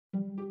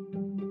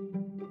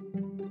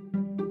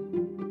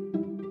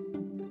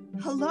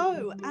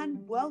Hello and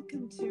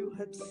welcome to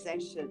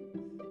Obsession,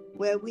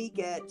 where we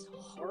get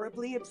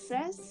horribly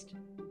obsessed,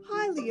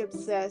 highly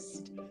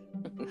obsessed,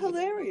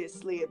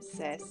 hilariously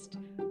obsessed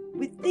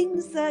with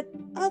things that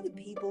other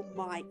people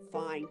might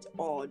find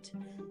odd.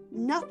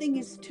 Nothing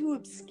is too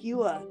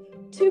obscure,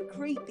 too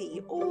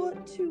creepy, or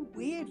too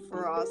weird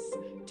for us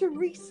to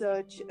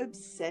research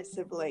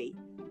obsessively.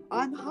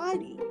 I'm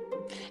Heidi.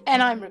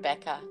 And I'm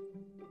Rebecca.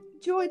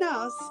 Join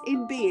us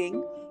in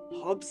being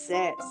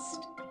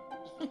obsessed.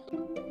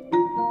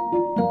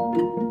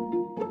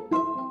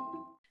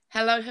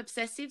 Hello,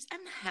 Obsessives,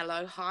 and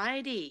hello,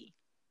 Heidi.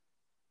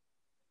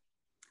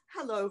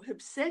 Hello,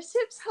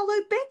 Obsessives.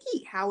 Hello,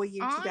 Becky. How are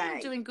you today? I'm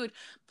doing good.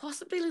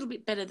 Possibly a little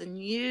bit better than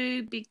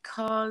you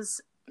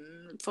because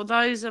for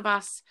those of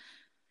us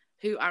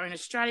who are in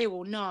Australia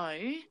will know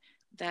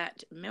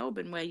that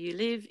Melbourne, where you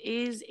live,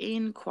 is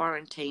in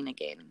quarantine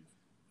again.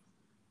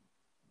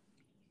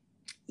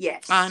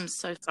 Yes. I'm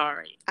so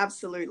sorry.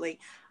 Absolutely.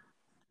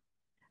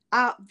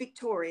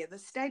 Victoria, the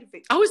state of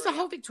Victoria. Oh, is the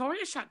whole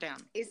Victoria shut down?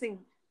 Is in...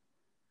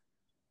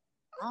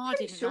 I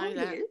didn't know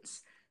that.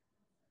 Is.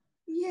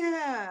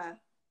 Yeah.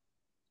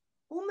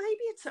 Or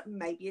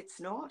maybe it's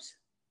not.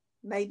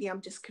 Maybe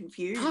I'm just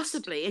confused.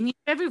 Possibly, and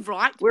you're very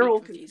right to We're be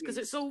all confused because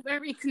it's all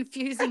very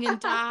confusing and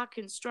dark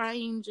and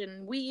strange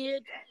and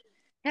weird.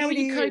 How are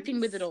you coping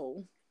with it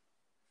all?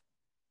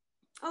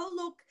 Oh,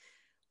 look,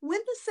 when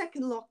the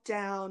second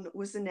lockdown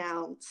was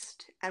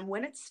announced and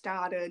when it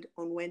started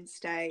on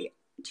Wednesday,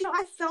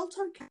 I felt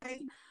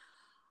okay.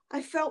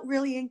 I felt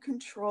really in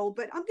control,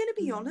 but I'm going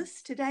to be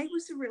honest, today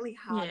was a really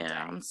hard day.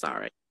 Yeah, I'm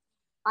sorry.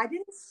 I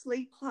didn't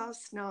sleep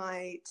last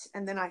night,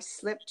 and then I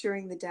slept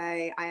during the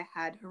day. I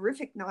had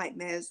horrific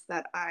nightmares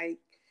that I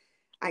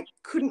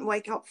couldn't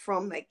wake up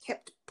from. They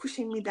kept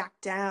pushing me back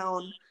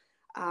down.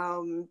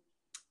 I've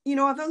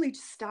only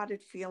just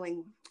started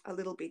feeling a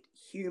little bit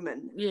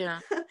human. Yeah.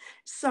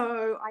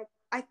 So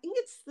I think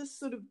it's the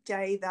sort of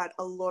day that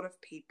a lot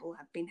of people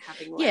have been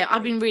having lately. Yeah,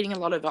 I've been reading a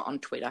lot of it on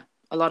Twitter.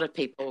 A lot of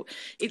people.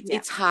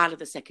 It's harder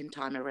the second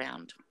time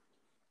around.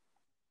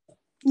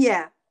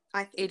 Yeah,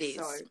 I think so. It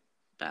is.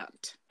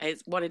 But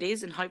it's what it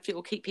is, and hopefully it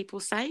will keep people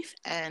safe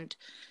and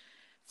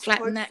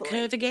flatten that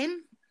curve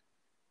again.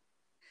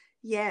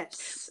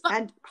 Yes,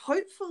 and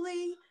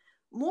hopefully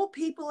more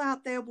people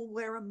out there will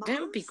wear a mask.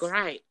 That would be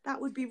great. That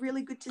would be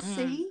really good to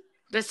see.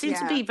 That seems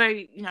to be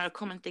very, a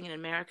common thing in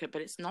America,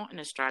 but it's not in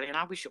Australia, and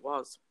I wish it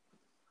was.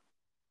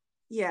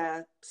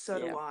 Yeah, so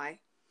do I.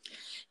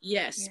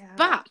 Yes,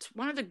 but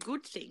one of the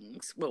good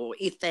things, well,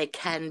 if there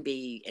can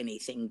be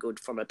anything good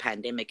from a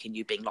pandemic and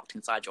you being locked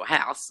inside your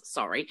house,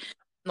 sorry,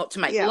 not to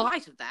make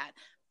light of that,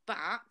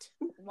 but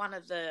one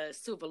of the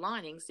silver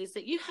linings is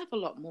that you have a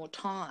lot more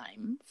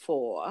time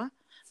for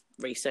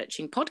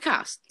researching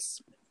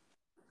podcasts.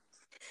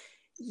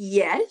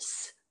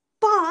 Yes,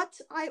 but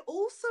I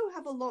also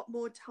have a lot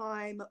more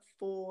time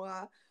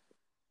for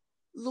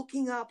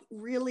looking up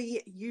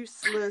really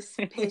useless,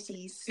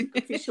 petty,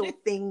 superficial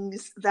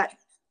things that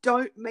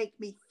don't make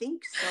me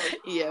think so hard.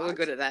 Yeah, we're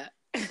good at that.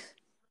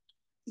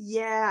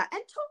 Yeah,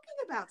 and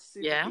talking about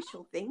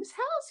superficial things,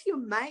 how's your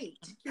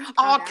mate?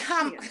 Oh,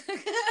 come.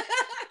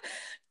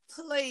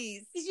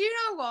 Please. You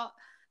know what?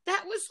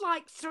 That was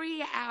like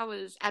 3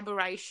 hours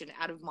aberration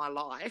out of my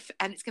life,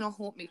 and it's going to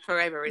haunt me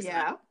forever, isn't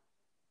it?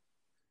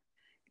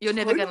 You're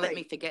never going to let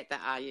me forget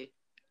that, are you?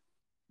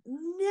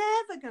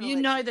 Never going to.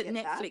 You know that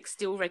Netflix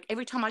still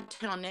every time I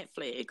turn on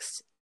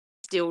Netflix,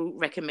 still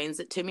recommends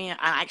it to me. I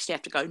actually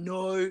have to go,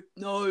 no,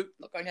 not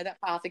going down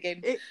that path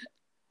again.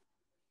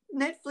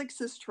 Netflix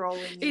is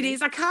trolling you. It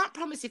is. I can't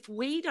promise if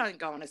we don't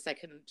go on a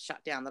second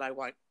shutdown that I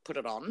won't put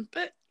it on.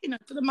 But,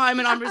 for the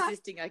moment, I'm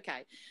resisting.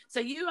 Okay. So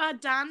you are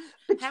done.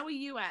 How are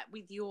you at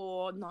with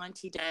your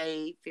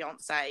 90-day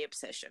fiancé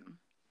obsession?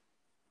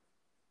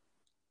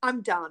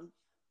 I'm done.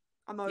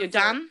 I'm over it. You're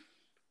done?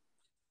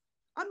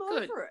 I'm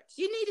over it.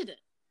 You needed it.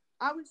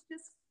 I was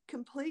just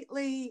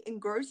completely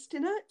engrossed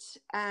in it,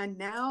 and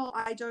now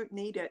I don't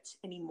need it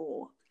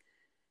anymore.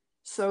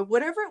 So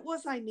whatever it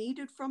was I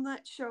needed from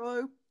that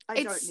show,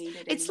 I don't need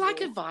it It's anymore.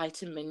 like a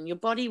vitamin.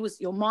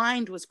 Your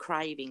mind was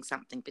craving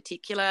something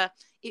particular.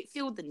 It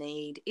filled the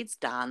need. It's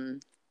done.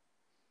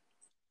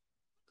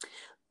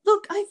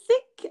 Look, I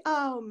think,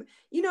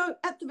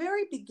 at the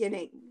very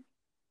beginning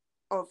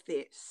of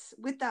this,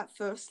 with that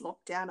first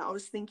lockdown, I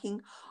was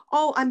thinking,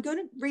 I'm going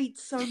to read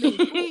so many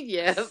books.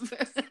 Yeah.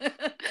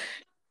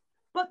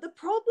 But the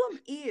problem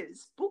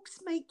is books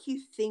make you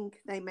think,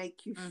 they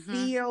make you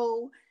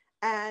feel,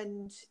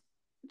 and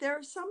there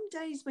are some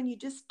days when you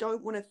just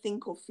don't want to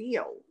think or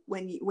feel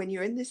when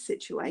you're in this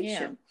situation.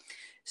 Yeah.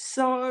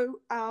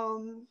 So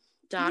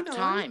dark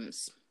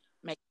times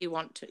make you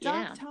want to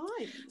dark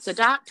times. So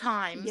dark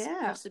times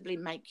possibly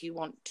make you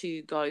want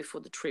to go for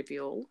the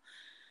trivial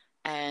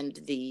and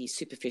the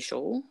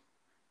superficial.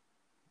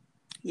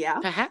 Yeah.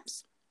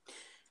 Perhaps.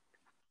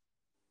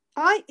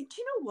 Do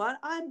you know what?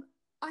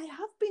 I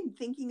have been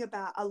thinking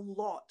a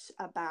lot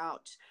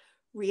about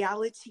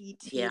reality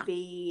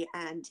TV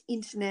and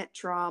internet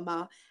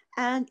drama,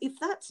 And if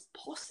that's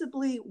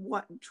possibly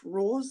what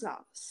draws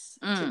us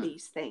to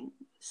these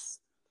things,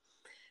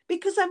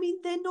 because, I mean,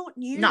 they're not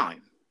new.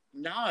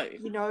 No.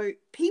 You know,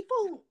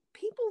 people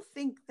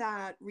think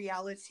that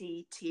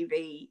reality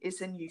TV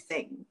is a new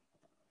thing.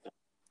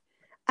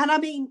 And I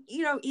mean,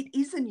 you know, it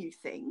is a new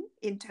thing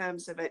in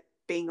terms of it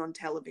being on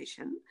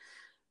television,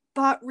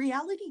 but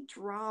reality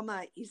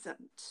drama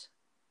isn't.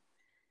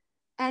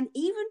 And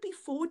even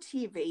before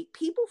TV,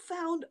 people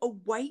found a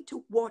way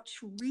to watch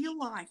real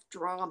life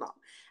drama,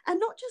 and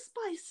not just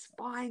by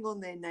spying on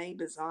their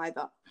neighbors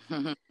either.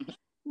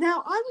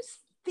 Now, I was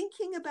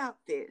thinking about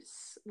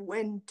this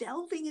when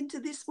delving into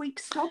this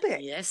week's topic.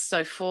 Yes,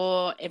 so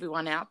for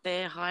everyone out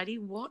there, Heidi,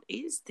 what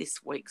is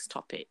this week's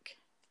topic?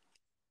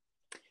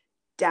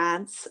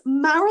 Dance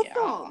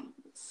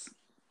marathons.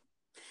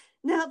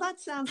 Yeah. Now,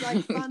 that sounds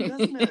like fun,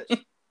 doesn't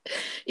it?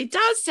 It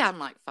does sound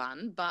like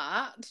fun,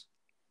 but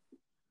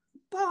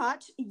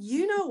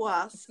you know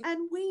us,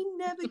 and we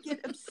never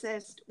get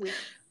obsessed with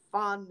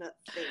fun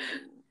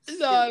things.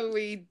 No,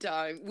 we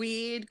don't.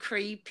 Weird,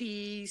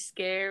 creepy,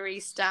 scary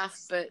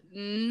stuff, but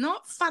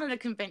not fun in a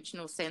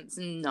conventional sense,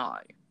 no.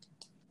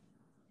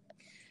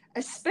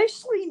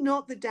 Especially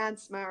not the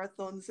dance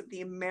marathons of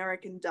the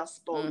American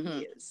Dust Bowl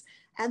years.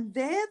 And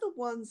they're the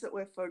ones that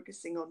we're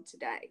focusing on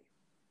today.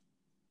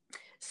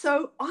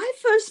 So I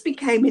first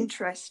became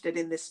interested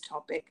in this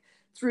topic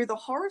through the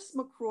Horace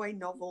McCroy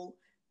novel,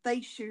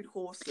 They Shoot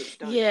Horses,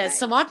 Don't They? Yeah,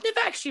 so I've never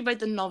actually read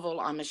the novel,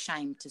 I'm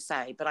ashamed to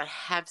say, but I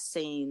have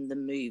seen the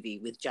movie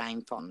with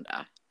Jane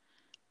Fonda.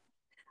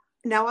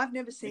 Now, I've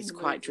never seen the movie. It's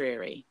quite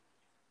dreary.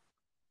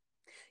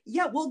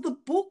 Yeah, well, the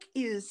book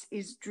is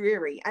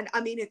dreary. And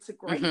I mean, it's a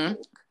great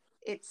book.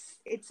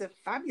 It's a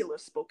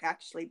fabulous book,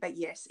 actually. But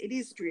yes, it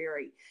is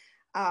dreary,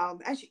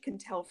 as you can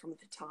tell from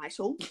the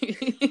title.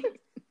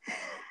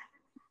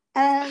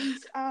 And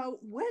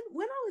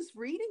when I was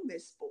reading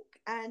this book,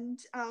 and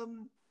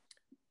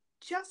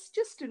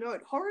just to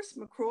note, Horace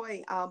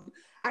McCroy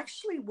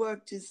actually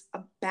worked as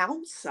a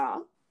bouncer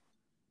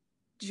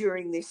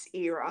during this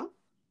era.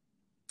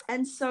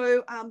 And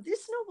so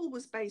this novel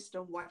was based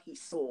on what he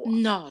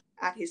saw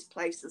at his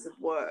places of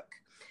work.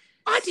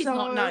 I did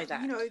not know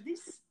that. You know,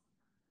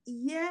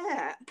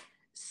 yeah.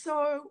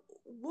 So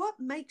what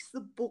makes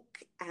the book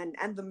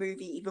and the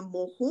movie even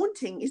more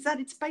haunting is that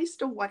it's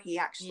based on what he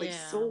actually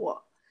saw.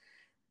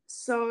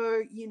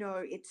 So, you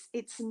know,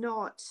 it's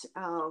not,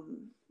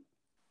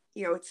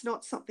 you know, it's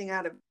not something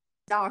out of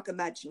dark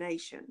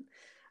imagination.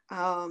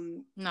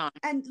 No.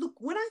 And look,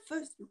 when I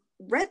first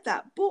read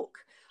that book,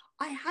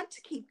 I had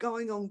to keep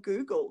going on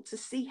Google to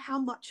see how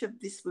much of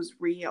this was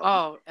real.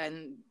 Oh,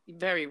 and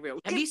very real.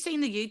 Have you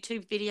seen the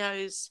YouTube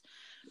videos?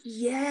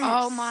 Yes.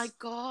 Oh, my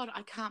God.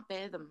 I can't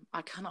bear them.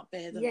 I cannot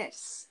bear them.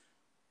 Yes.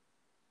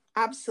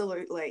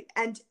 Absolutely.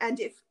 And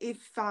if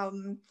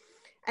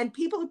and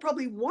people are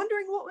probably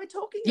wondering what we're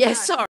talking about.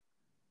 Yes, sorry.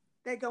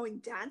 They're going,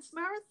 dance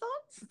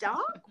marathons?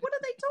 Dark? What are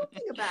they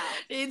talking about?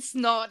 It's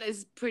not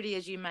as pretty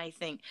as you may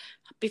think.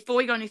 Before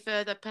we go any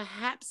further,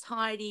 perhaps,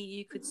 Heidi,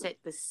 you could set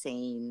the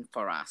scene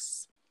for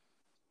us.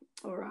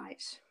 All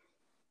right.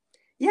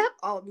 Yeah,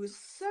 I will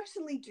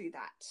certainly do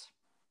that.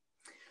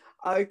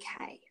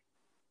 Okay.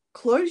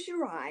 Close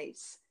your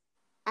eyes,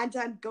 and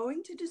I'm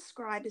going to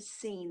describe a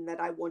scene that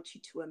I want you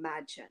to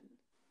imagine.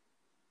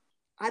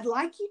 I'd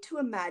like you to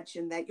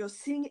imagine that you're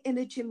sitting in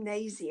a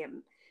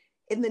gymnasium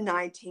in the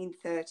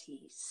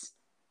 1930s.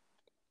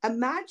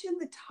 Imagine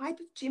the type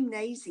of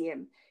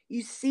gymnasium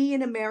you see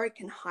in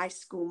American high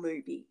school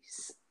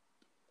movies.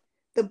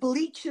 The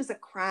bleachers are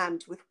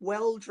crammed with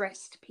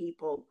well-dressed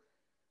people,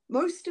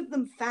 most of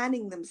them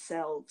fanning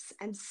themselves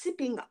and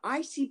sipping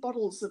icy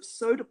bottles of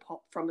soda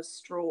pop from a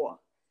straw.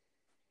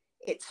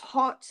 It's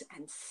hot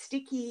and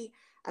sticky,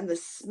 and the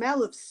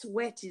smell of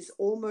sweat is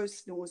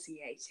almost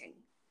nauseating.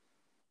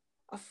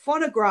 A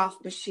phonograph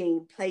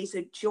machine plays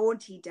a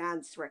jaunty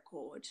dance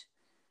record.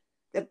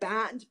 The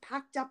band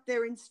packed up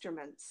their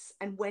instruments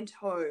and went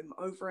home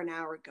over an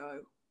hour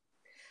ago.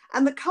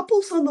 And the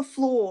couples on the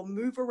floor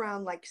move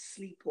around like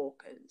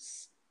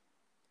sleepwalkers.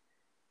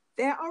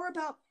 There are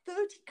about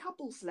 30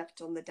 couples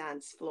left on the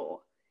dance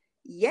floor.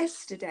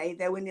 Yesterday,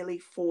 there were nearly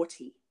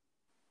 40.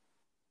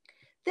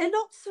 They're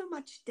not so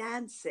much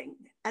dancing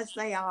as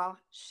they are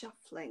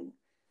shuffling.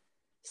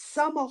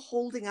 Some are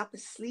holding up a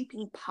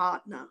sleeping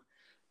partner,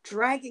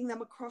 dragging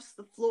them across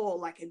the floor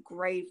like a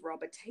grave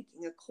robber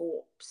taking a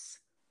corpse.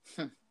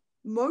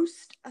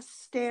 Most are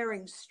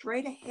staring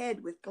straight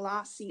ahead with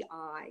glassy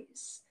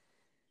eyes.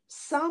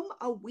 Some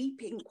are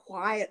weeping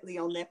quietly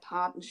on their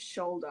partner's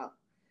shoulder.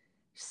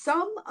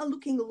 Some are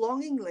looking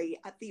longingly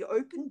at the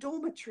open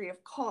dormitory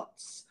of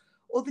cots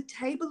or the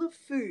table of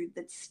food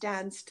that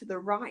stands to the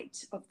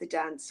right of the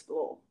dance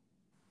floor.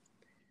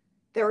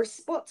 There are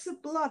spots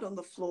of blood on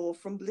the floor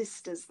from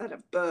blisters that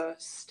have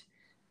burst.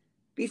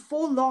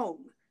 Before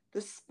long,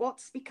 the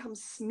spots become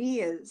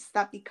smears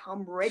that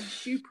become red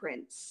shoe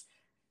prints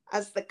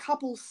as the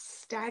couple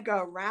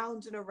stagger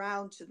round and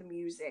around to the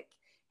music,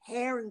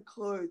 hair and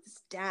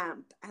clothes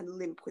damp and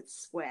limp with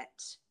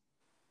sweat.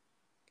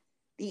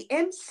 The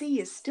MC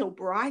is still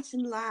bright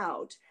and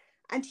loud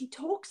and he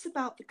talks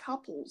about the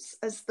couples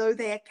as though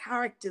they are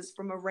characters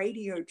from a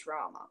radio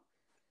drama.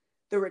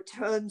 The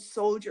returned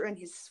soldier and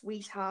his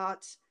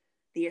sweetheart,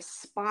 the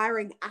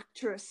aspiring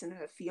actress and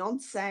her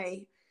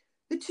fiancé,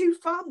 the two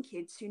farm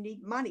kids who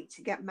need money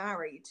to get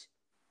married.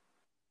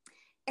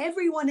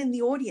 Everyone in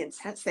the audience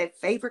has their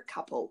favorite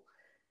couple,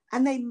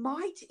 and they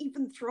might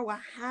even throw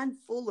a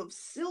handful of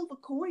silver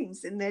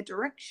coins in their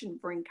direction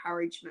for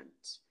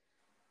encouragement.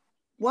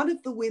 One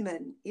of the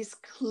women is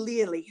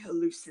clearly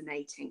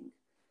hallucinating.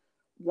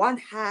 One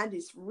hand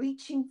is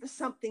reaching for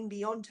something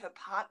beyond her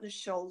partner's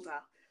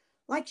shoulder,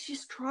 like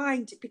she's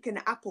trying to pick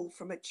an apple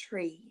from a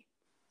tree.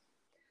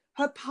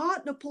 Her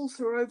partner pulls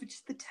her over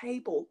to the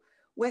table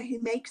where he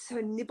makes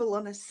her nibble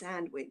on a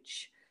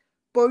sandwich,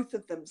 both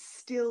of them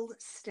still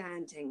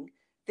standing,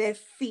 their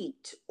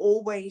feet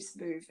always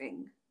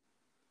moving.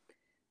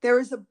 There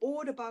is a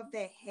board above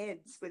their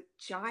heads with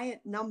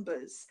giant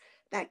numbers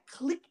that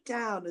click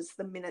down as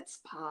the minutes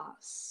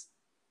pass.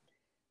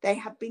 They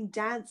have been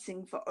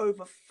dancing for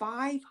over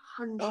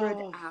 500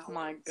 hours. Oh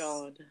my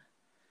God.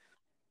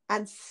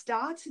 And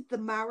started the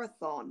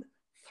marathon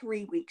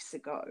 3 weeks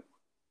ago.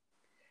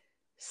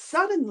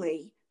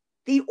 Suddenly,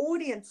 the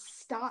audience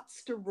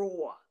starts to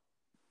roar.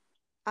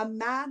 A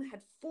man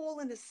had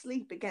fallen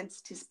asleep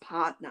against his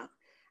partner,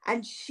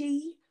 and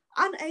she,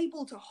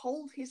 unable to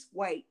hold his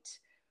weight,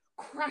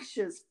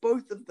 crashes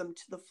both of them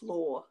to the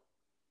floor.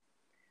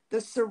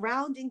 The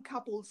surrounding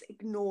couples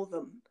ignore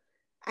them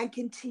and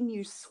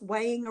continue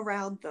swaying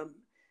around them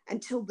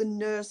until the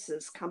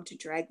nurses come to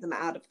drag them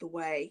out of the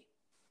way.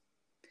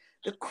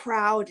 The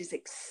crowd is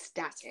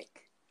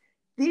ecstatic.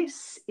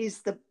 This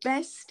is the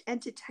best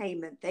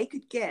entertainment they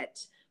could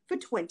get for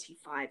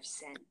 25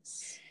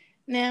 cents.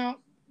 Now,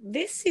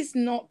 this is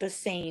not the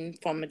scene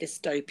from a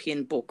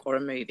dystopian book or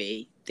a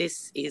movie.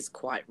 This is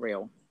quite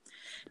real.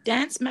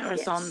 Dance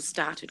marathons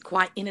started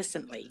quite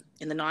innocently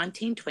in the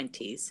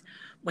 1920s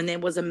when there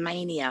was a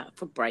mania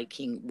for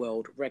breaking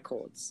world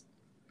records.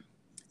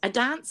 A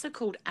dancer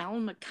called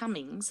Alma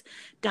Cummings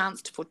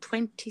danced for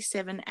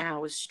 27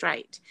 hours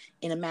straight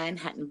in a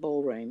Manhattan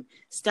ballroom,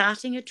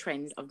 starting a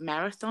trend of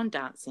marathon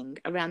dancing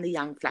around the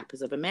young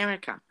flappers of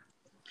America.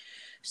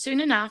 Soon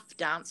enough,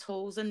 dance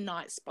halls and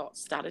night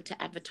spots started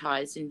to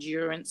advertise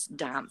endurance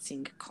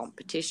dancing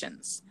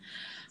competitions.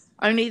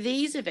 Only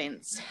these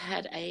events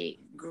had a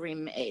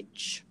grim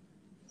edge.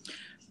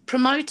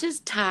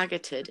 Promoters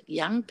targeted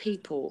young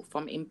people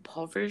from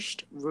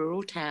impoverished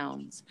rural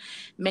towns,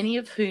 many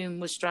of whom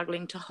were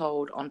struggling to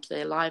hold onto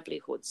their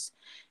livelihoods,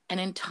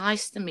 and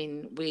enticed them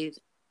in with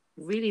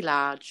really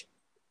large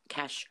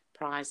cash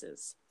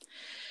prizes.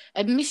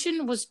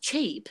 Admission was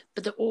cheap,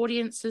 but the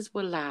audiences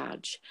were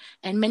large,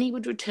 and many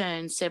would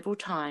return several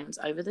times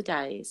over the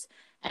days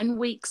and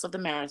weeks of the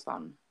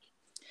marathon.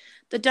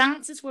 The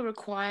dancers were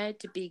required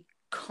to be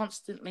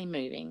constantly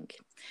moving,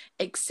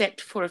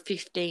 except for a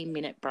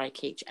 15-minute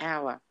break each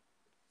hour.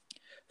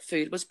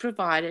 Food was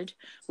provided,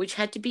 which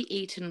had to be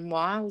eaten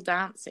while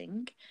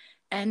dancing,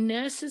 and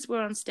nurses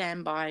were on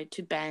standby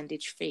to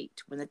bandage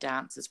feet when the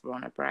dancers were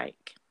on a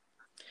break.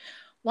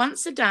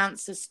 Once the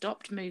dancers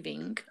stopped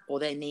moving or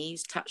their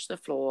knees touched the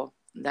floor,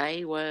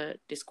 they were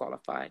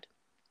disqualified.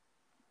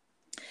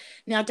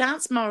 Now,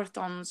 dance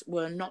marathons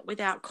were not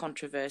without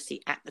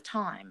controversy at the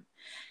time.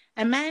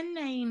 A man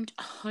named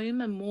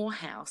Homer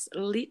Morehouse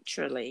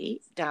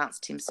literally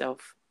danced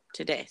himself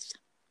to death,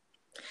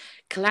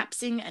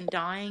 collapsing and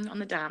dying on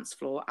the dance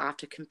floor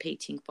after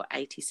competing for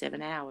 87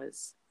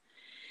 hours.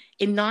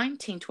 In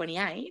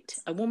 1928,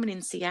 a woman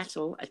in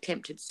Seattle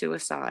attempted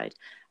suicide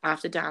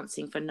after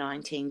dancing for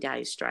 19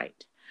 days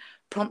straight,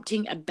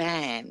 prompting a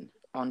ban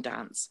on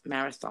dance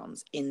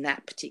marathons in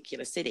that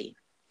particular city.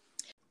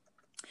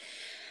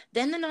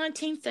 Then the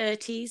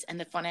 1930s and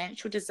the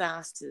financial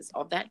disasters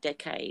of that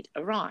decade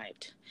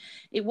arrived.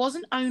 It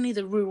wasn't only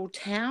the rural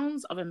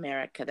towns of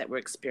America that were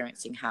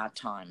experiencing hard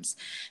times.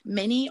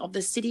 Many of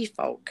the city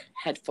folk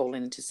had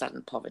fallen into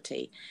sudden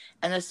poverty,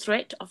 and the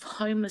threat of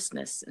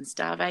homelessness and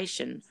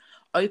starvation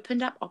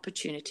opened up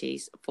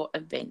opportunities for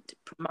event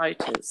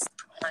promoters.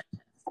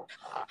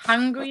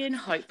 Hungry and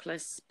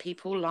hopeless,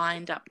 people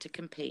lined up to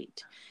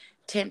compete,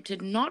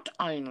 tempted not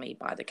only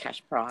by the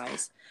cash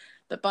prize,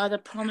 but by the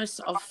promise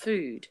of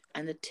food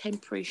and the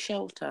temporary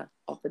shelter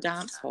of the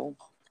dance hall.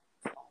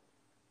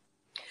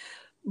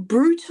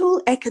 Brutal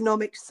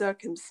economic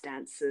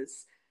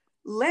circumstances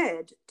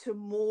led to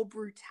more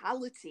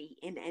brutality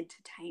in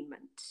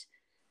entertainment.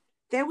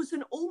 There was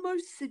an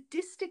almost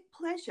sadistic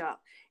pleasure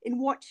in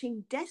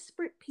watching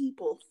desperate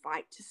people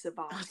fight to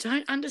survive. I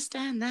don't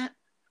understand that.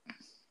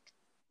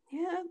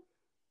 Yeah.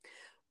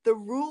 The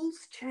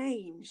rules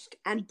changed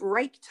and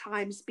break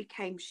times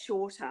became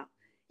shorter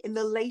in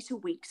the later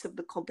weeks of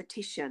the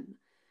competition.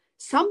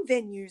 Some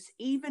venues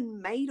even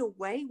made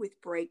away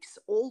with breaks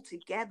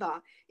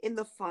altogether in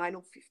the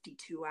final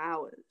 52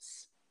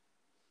 hours.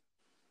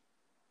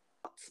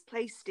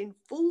 Placed in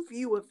full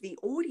view of the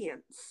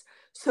audience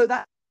so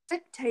that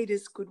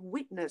spectators could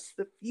witness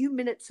the few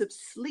minutes of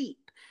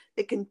sleep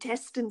the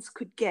contestants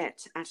could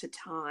get at a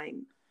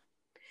time.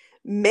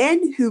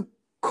 Men who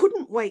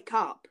couldn't wake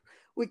up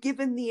were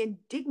given the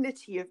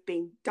indignity of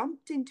being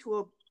dumped into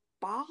a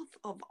bath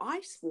of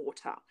ice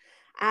water,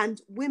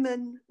 and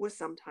women were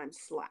sometimes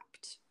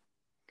slapped.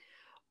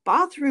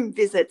 Bathroom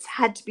visits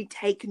had to be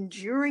taken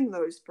during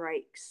those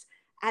breaks,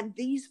 and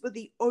these were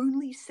the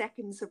only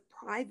seconds of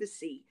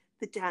privacy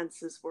the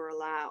dancers were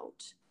allowed.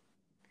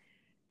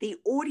 The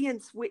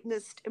audience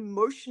witnessed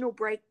emotional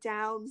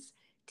breakdowns,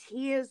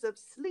 tears of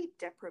sleep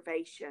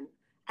deprivation,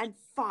 and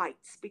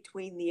fights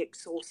between the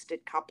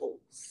exhausted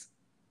couples.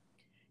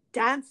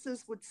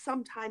 Dancers would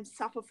sometimes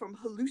suffer from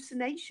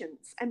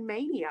hallucinations and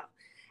mania,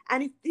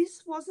 and if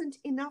this wasn't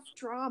enough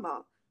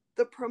drama,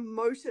 the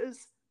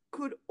promoters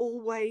could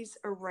always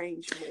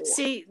arrange more.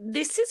 See,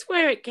 this is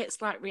where it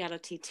gets like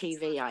reality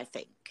TV, I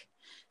think.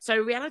 So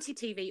reality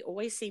TV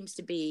always seems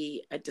to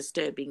be a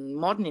disturbing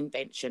modern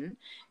invention,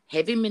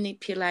 heavy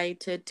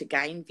manipulated to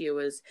gain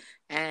viewers,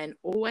 and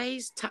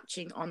always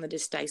touching on the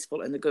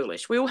distasteful and the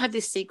ghoulish. We all have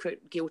this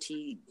secret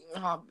guilty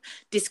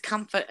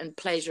discomfort and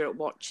pleasure at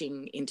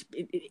watching,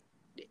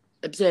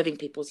 observing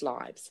people's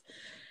lives.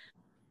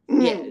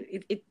 Yeah,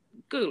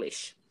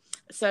 ghoulish.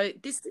 So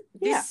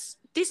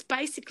this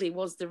basically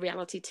was the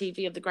reality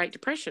TV of the Great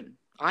Depression,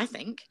 I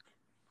think.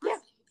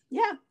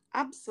 Yeah,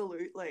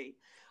 absolutely.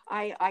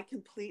 I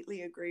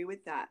completely agree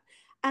with that.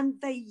 And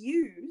they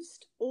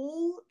used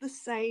all the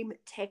same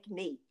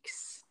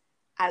techniques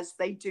as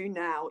they do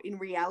now in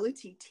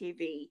reality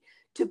TV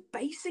to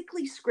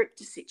basically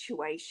script a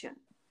situation.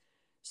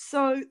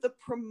 So the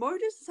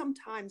promoters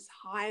sometimes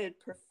hired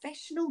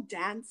professional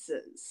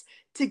dancers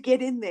to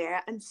get in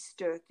there and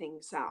stir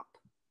things up.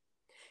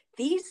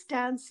 These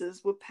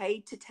dancers were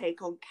paid to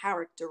take on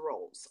character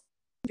roles,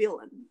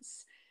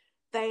 villains.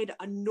 They'd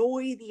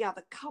annoy the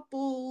other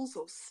couples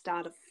or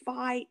start a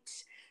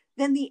fight.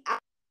 Then the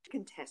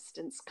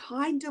contestants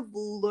kind of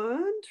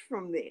learned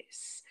from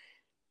this.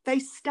 They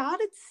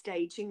started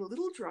staging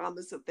little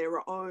dramas of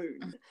their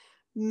own.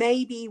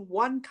 Maybe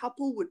one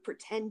couple would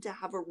pretend to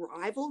have a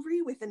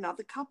rivalry with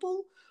another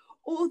couple,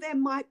 or there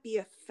might be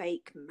a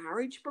fake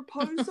marriage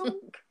proposal.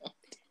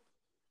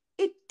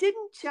 It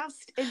didn't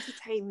just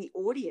entertain the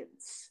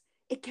audience.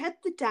 It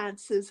kept the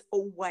dancers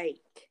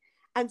awake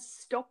and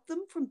stopped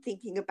them from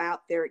thinking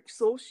about their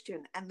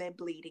exhaustion and their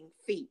bleeding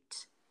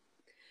feet.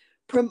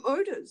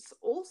 Promoters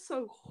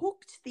also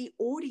hooked the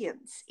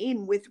audience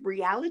in with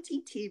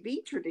reality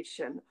TV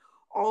tradition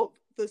of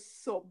the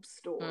sob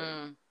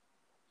story.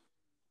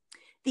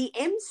 The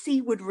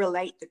MC would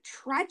relate the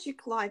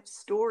tragic life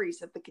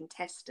stories of the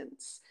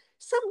contestants,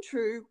 some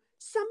true,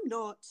 some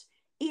not,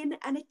 in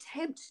an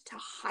attempt to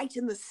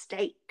heighten the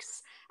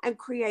stakes and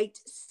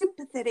create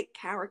sympathetic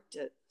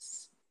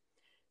characters.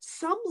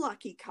 Some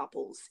lucky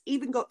couples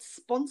even got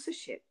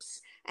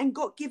sponsorships and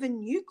got given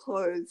new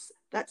clothes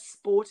that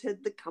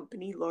sported the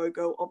company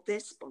logo of their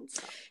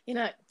sponsor. You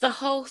know, the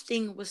whole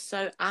thing was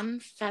so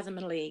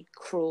unfathomably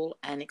cruel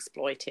and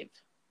exploitive,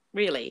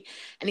 really.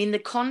 And in the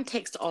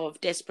context of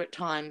desperate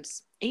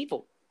times,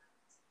 evil.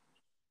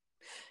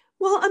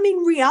 Well, I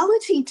mean,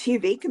 reality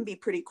TV can be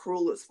pretty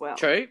cruel as well.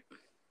 True.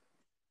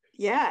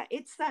 Yeah,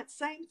 it's that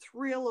same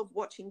thrill of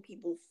watching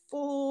people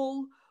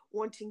fall,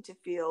 wanting to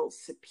feel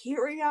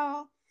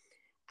superior.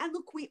 And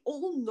look, we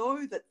all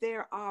know that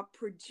there are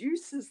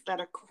producers that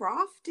are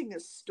crafting a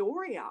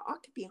story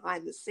arc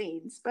behind the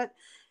scenes, but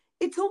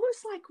it's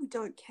almost like we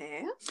don't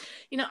care.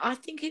 You know, I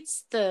think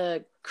it's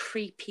the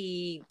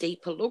creepy,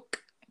 deeper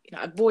look, you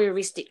know, a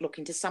voyeuristic look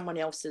into someone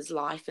else's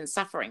life and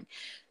suffering.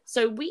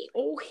 So we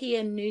all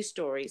hear news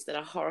stories that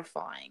are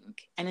horrifying,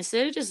 and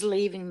instead of just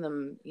leaving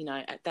them, you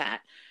know, at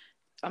that,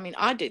 I mean,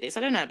 I do this. I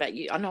don't know about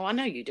you. I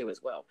know you do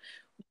as well.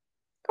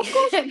 Of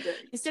course we do.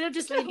 Instead of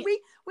just leaving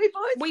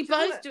we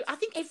both do. I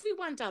think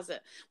everyone does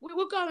it. We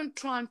will go and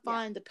try and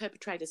find the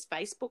perpetrator's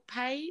Facebook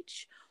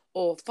page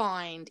or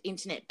find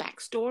internet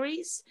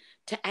backstories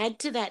to add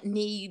to that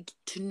need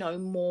to know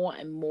more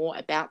and more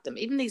about them.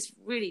 Even these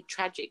really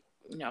tragic,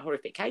 you know,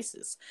 horrific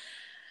cases.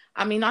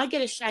 I mean, I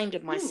get ashamed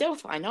of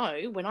myself, I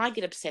know, when I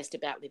get obsessed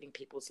about living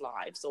people's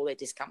lives or their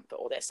discomfort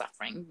or their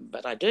suffering,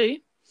 but I do.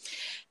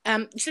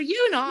 So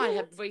you and I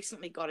have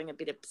recently gotten a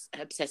bit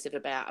obsessive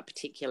about a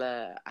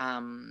particular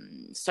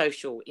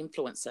social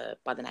influencer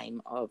by the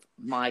name of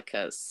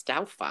Micah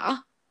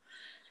Stauffer.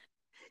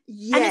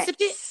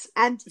 Yes.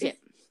 And it's a bit...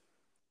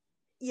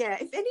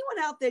 if anyone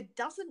out there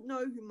doesn't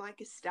know who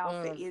Micah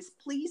Stauffer is,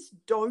 please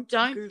don't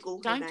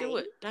Google her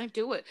name. Don't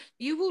do it.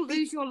 You will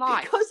lose your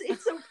life. Because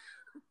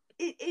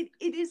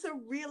it is a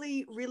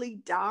really, really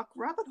dark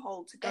rabbit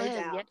hole to go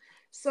down. Yeah.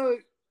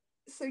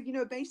 So, you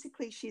know,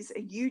 basically she's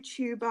a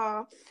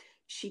YouTuber.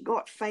 She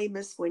got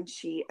famous when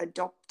she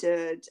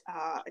adopted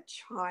a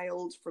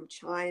child from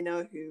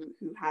China who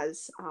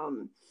has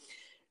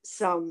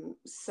some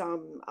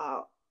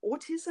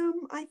autism,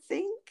 I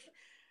think.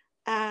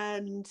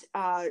 And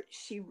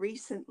she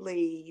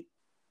recently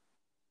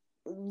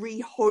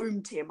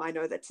rehomed him. I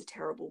know that's a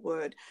terrible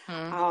word.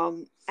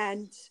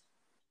 And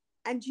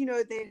you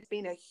know, there's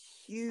been a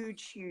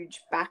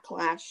huge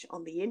backlash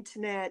on the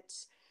internet.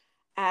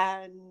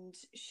 And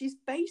she's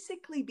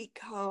basically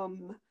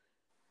become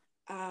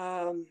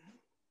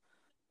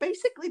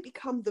basically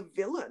become the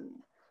villain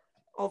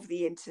of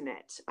the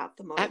internet at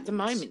the moment. At the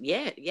moment,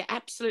 yeah,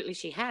 absolutely,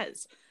 she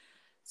has.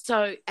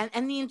 So,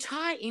 and the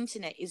entire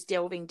internet is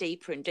delving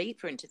deeper and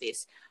deeper into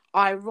this,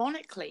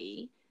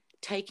 ironically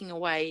taking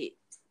away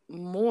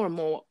more and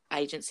more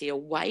agency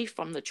away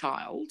from the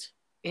child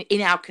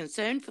in our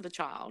concern for the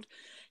child.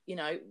 You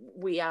know,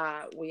 we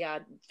are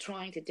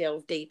trying to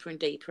delve deeper and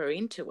deeper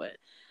into it,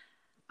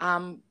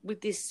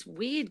 with this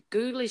weird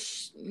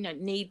ghoulish,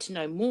 need to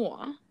know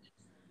more.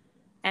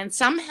 And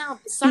somehow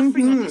the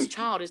suffering of this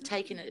child has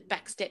taken a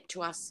back step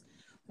to us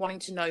wanting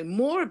to know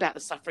more about the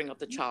suffering of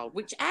the child,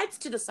 which adds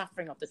to the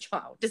suffering of the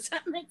child. Does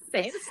that make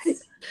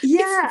sense?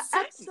 Yeah,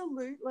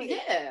 absolutely.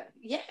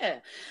 Yeah.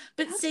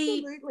 But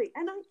absolutely.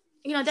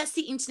 And that's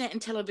the internet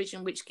and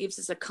television, which gives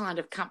us a kind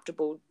of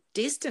comfortable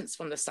distance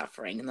from the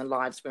suffering and the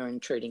lives we're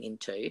intruding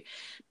into.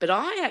 But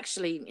I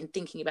actually, in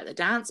thinking about the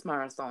dance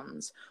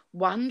marathons,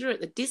 wonder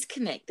at the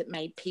disconnect that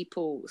made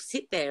people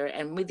sit there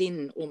and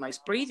within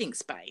almost breathing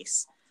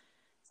space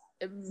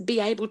be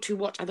able to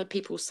watch other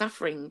people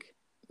suffering,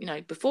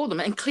 before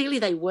them. And clearly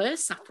they were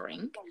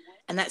suffering,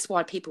 and that's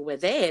why people were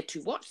there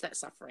to watch that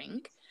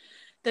suffering.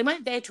 They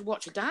weren't there to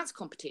watch a dance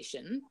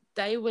competition.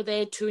 They were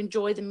there to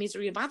enjoy the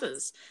misery of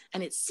others.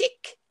 And it's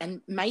sick. And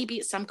maybe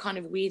it's some kind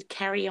of weird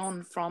carry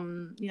on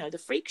from,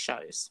 the freak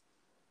shows.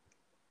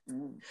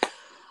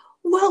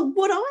 Well,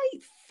 what I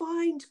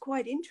find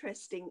quite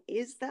interesting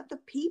is that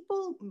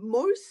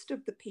most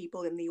of the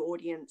people in the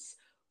audience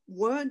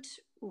weren't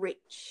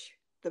rich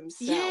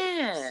themselves.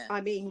 Yeah. I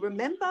mean,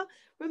 remember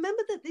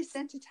that this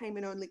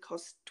entertainment only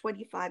cost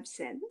 25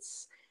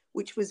 cents,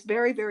 which was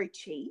very, very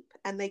cheap,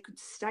 and they could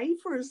stay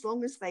for as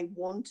long as they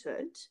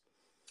wanted.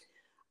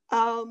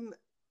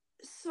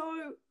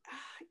 So,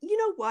 you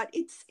know what?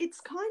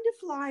 It's kind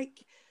of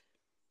like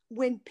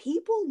when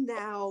people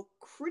now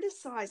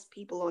criticize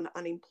people on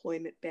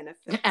unemployment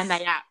benefits, and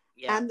they are,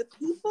 yeah. and the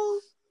people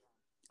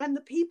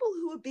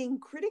who are being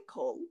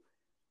critical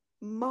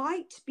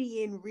might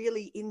be in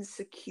really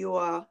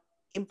insecure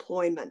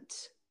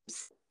employment.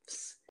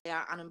 They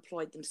are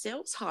unemployed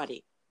themselves,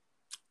 Heidi.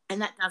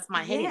 And that does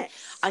my head in.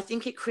 I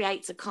think it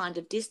creates a kind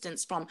of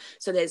distance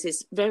so there's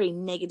this very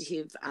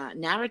negative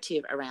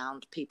narrative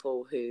around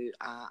people who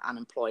are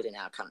unemployed in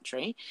our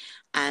country.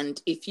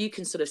 And if you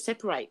can sort of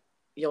separate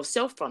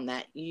yourself from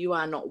that, you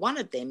are not one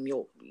of them.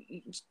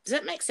 Does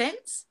that make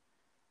sense?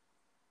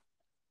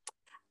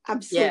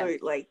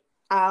 Absolutely.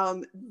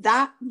 Yeah.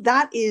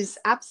 That is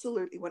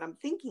absolutely what I'm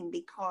thinking,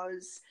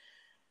 because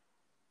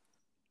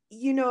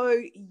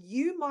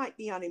you might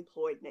be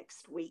unemployed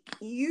next week.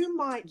 You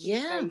might be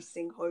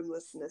facing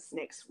homelessness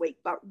next week.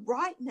 But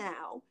right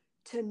now,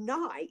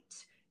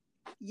 tonight,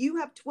 you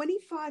have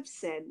 25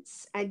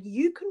 cents and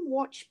you can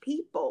watch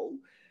people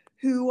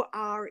who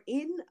are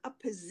in a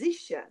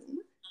position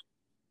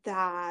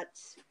that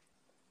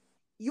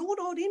you're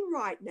not in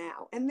right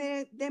now. And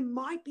there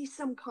might be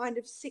some kind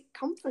of sick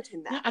comfort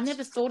in that. No, I've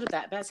never thought of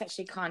that, but that's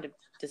actually kind of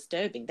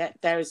disturbing.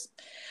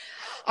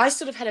 I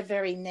sort of had a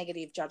very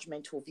negative,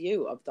 judgmental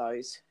view of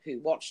those who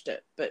watched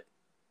it, but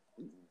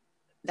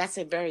that's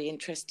a very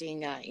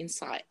interesting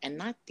insight,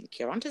 and I think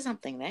you're onto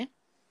something there.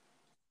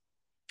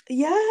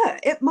 Yeah,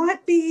 it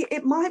might be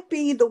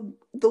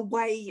the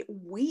way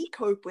we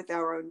cope with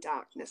our own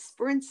darkness.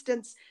 For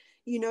instance,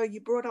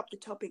 you brought up the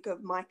topic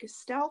of Mike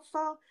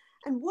Stelfa,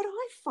 and what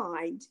I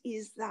find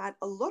is that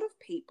a lot of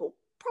people,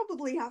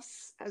 probably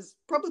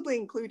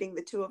including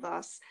the two of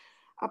us,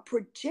 are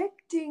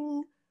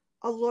projecting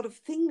a lot of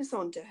things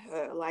onto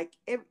her. Like,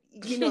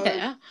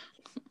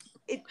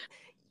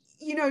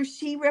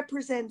 she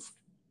represents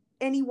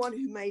anyone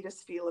who made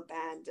us feel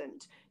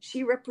abandoned.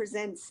 She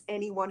represents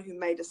anyone who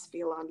made us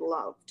feel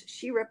unloved.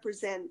 She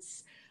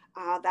represents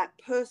that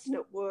person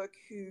at work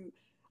who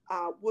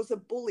was a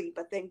bully,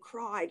 but then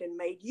cried and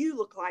made you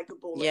look like a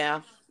bully.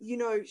 Yeah.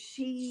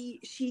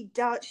 She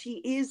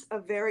is a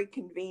very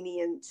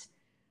convenient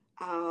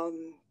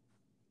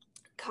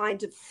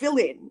kind of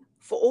fill-in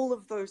for all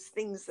of those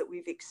things that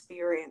we've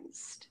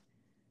experienced.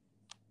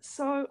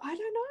 So I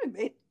don't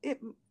know,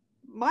 it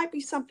might be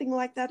something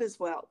like that as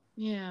well.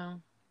 Yeah.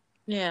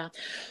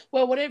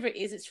 Well, whatever it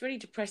is, it's really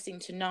depressing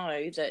to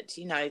know that,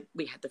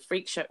 we had the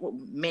freak show,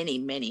 many,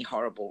 many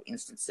horrible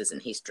instances in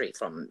history,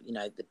 from,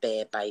 the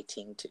bear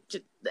baiting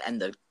to and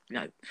the,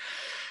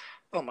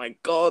 oh my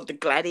God, the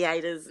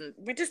gladiators. And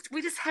we just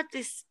have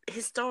this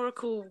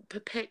historical,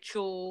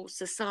 perpetual,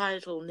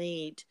 societal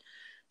need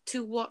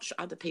to watch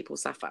other people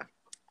suffer.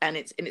 And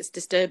it's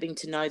disturbing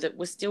to know that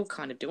we're still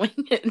kind of doing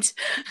it.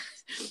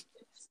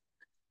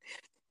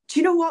 Do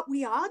you know what?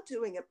 We are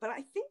doing it, but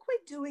I think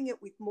we're doing it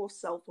with more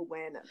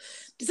self-awareness.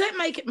 Does that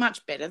make it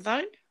much better,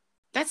 though?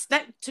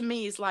 That to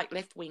me is like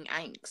left-wing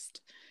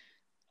angst.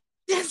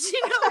 Do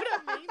you know what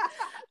I mean?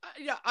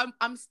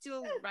 I'm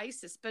still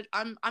racist, but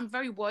I'm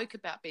very woke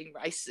about being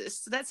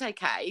racist, so that's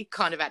okay.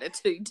 Kind of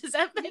attitude. Does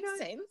that make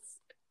sense?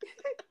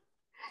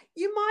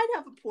 You might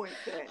have a point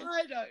there.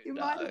 I don't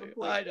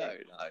know. I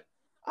don't know.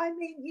 I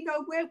mean,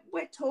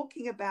 we're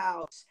talking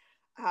about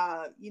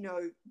the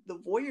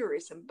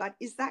voyeurism, but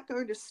is that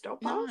going to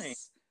stop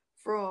us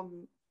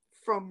from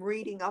from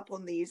reading up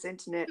on these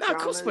internet No, of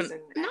course dramas.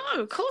 No,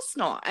 of course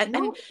not.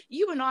 And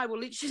you and I will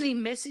literally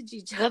message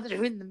each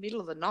other in the middle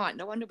of the night.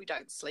 No wonder we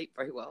don't sleep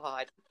very well,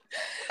 Hyde.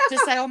 To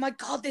say, oh my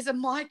God, there's a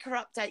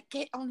Micah update.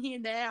 Get on here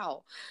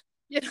now.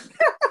 You know?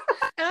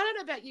 And I don't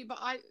know about you, but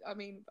I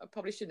mean, I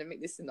probably shouldn't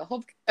admit this in the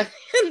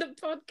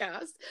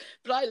podcast,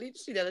 but I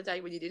literally the other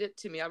day when you did it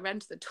to me, I ran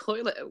to the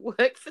toilet at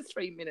work for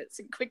 3 minutes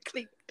and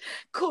quickly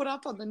caught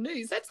up on the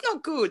news. That's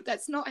not good.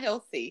 That's not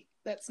healthy.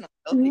 That's not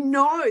healthy.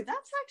 No,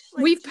 that's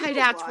actually... We've paid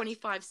our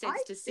 25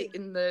 cents to sit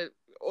in the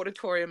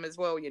auditorium as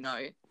well, you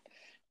know.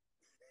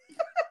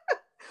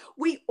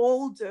 We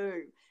all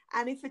do.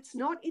 And if it's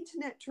not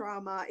internet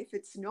drama, if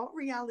it's not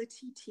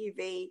reality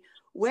TV,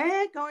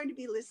 we're going to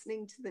be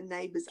listening to the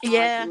neighbours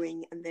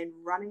arguing and then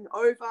running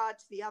over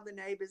to the other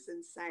neighbours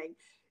and saying,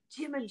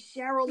 Jim and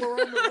Cheryl are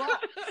on the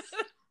rocks.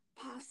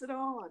 Pass it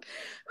on.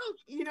 Oh,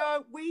 you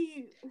know,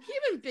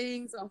 human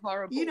beings are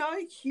horrible. You know,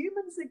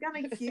 humans are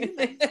going to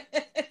human.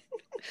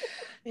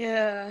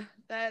 Yeah,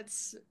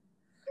 that's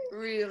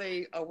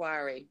really a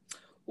worry.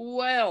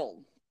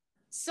 Well,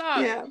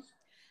 so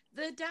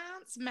the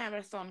dance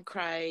marathon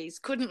craze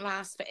couldn't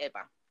last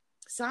forever.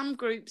 Some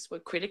groups were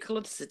critical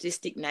of the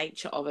sadistic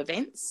nature of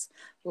events,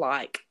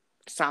 like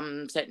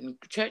some certain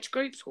church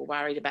groups were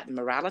worried about the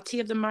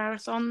morality of the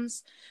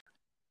marathons.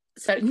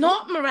 So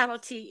not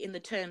morality in the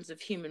terms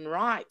of human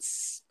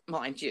rights,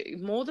 mind you,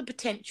 more the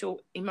potential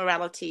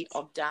immorality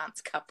of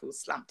dance couples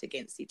slumped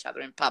against each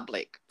other in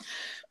public.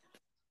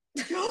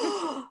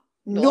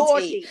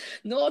 Naughty.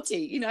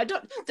 You know,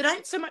 they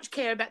don't so much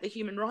care about the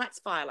human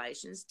rights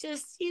violations.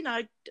 Just, you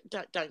know,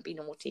 don't be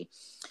naughty.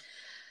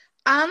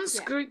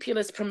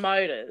 Unscrupulous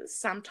promoters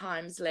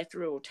sometimes left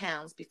rural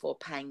towns before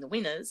paying the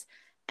winners,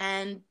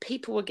 and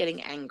people were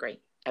getting angry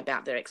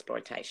about their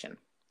exploitation.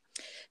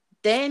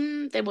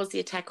 Then there was the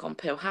attack on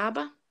Pearl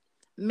Harbor.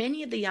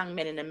 Many of the young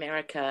men in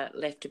America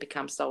left to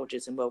become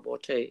soldiers in World War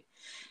II,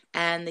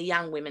 and the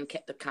young women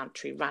kept the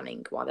country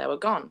running while they were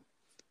gone.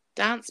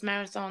 Dance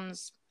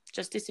marathons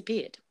just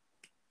disappeared.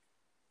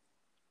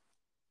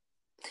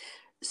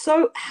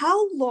 So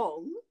how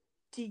long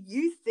do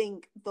you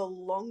think the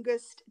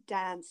longest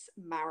dance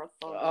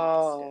marathon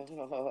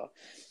lasted?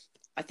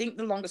 I think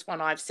the longest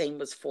one I've seen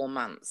was 4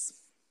 months.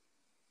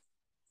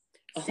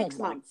 6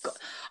 months. God.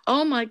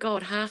 Oh my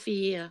God, half a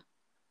year.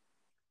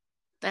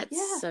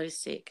 That's so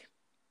sick.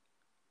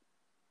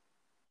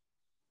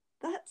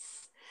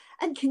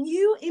 And can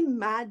you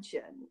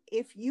imagine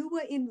if you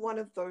were in one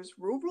of those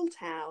rural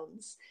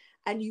towns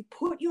and you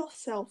put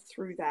yourself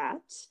through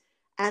that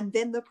and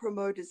then the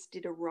promoters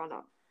did a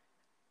runner?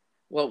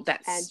 Well,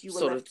 that's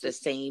sort of the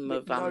theme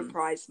of no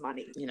prize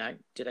money. You know,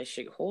 do they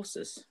shoot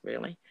horses,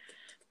 really?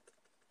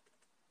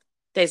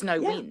 There's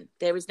no win.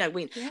 There is no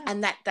win. Yeah.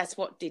 And that's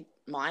what did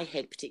my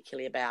head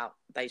particularly about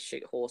they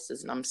shoot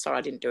horses. And I'm sorry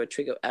I didn't do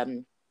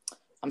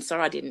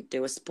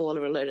a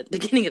spoiler alert at the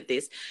beginning of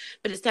this,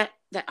 but it's that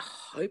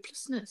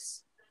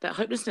hopelessness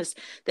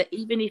that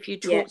even if you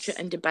torture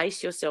and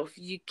debase yourself,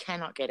 you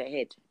cannot get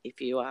ahead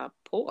if you are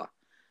poor.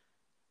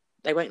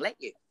 They won't let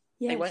you.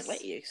 They won't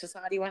let you.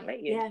 Society won't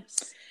let you.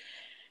 Yes.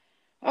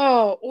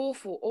 Oh,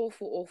 awful,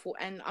 awful, awful.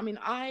 And I mean,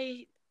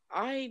 I've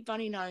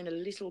only known a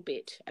little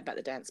bit about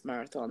the dance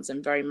marathons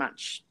and very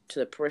much to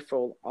the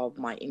peripheral of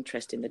my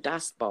interest in the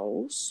Dust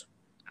Bowls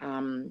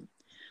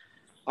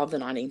of the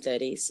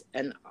 1930s.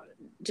 And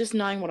just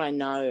knowing what I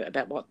know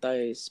about what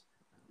those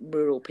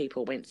rural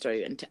people went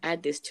through, and to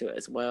add this to it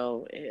as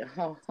well, it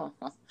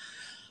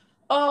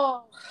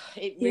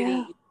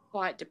really is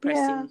quite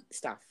depressing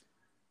stuff.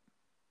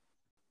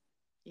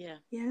 Yeah.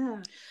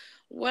 Yeah.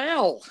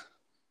 Well.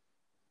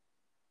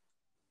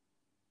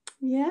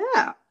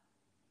 Yeah.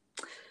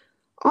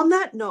 On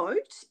that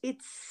note,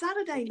 it's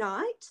Saturday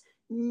night.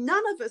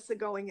 None of us are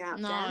going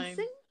out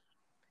dancing.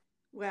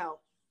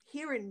 Well,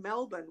 here in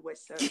Melbourne, we're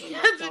certainly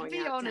not going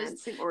out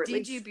dancing. Or at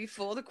least... Did you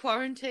before the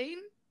quarantine?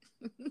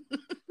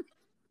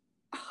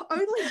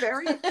 Only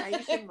very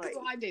occasionally.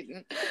 I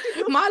didn't.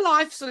 My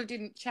life sort of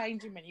didn't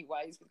change in many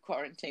ways with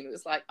quarantine. It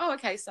was like, oh,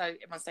 okay, so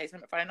everyone stays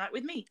home at Friday night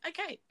with me.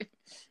 Okay. Do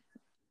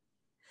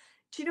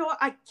you know what?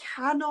 I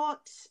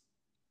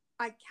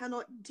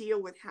cannot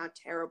deal with how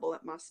terrible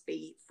it must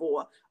be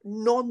for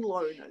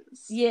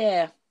non-loners.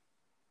 Yeah.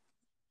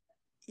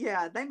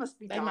 Yeah, they must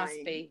be dying. They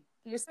must be.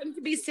 There's something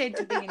to be said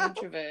to being an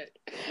introvert.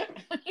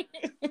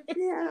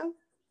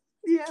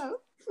 Yeah.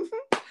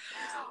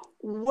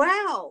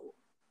 Well,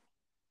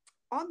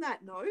 on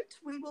that note,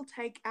 we will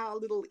take our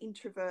little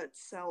introvert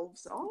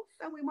selves off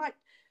and we might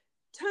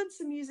turn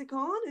some music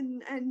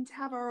on and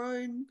have our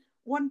own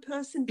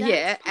one-person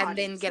dance party. And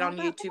then get on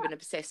YouTube and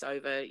obsess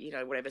over,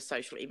 whatever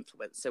social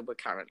influencer we're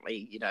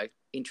currently,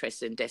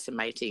 interested in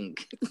decimating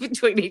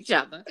between each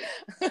other.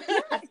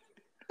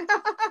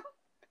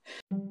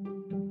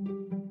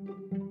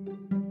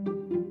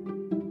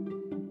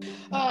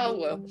 Oh,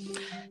 well.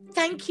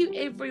 Thank you,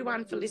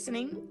 everyone, for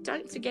listening.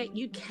 Don't forget,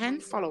 you can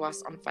follow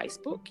us on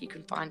Facebook. You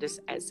can find us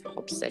as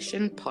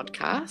Obsession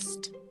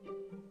Podcast.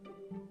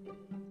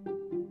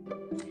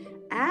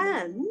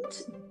 And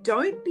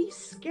don't be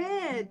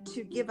scared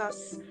to give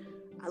us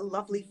a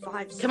lovely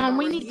 5-star Come on,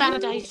 we need review,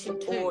 validation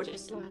too. or,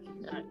 just like,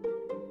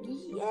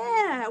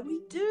 yeah, we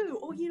do.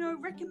 Or,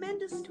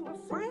 recommend us to a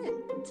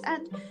friend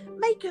and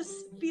make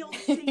us feel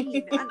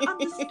seen and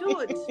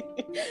understood.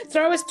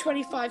 Throw us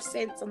 25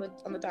 cents on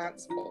the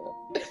dance floor.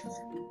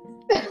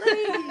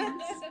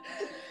 Please.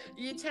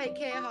 You take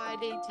care,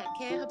 Heidi. Take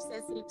care,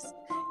 Obsessives.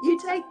 You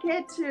take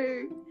care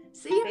too.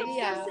 See you,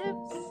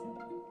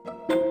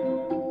 Obsessives.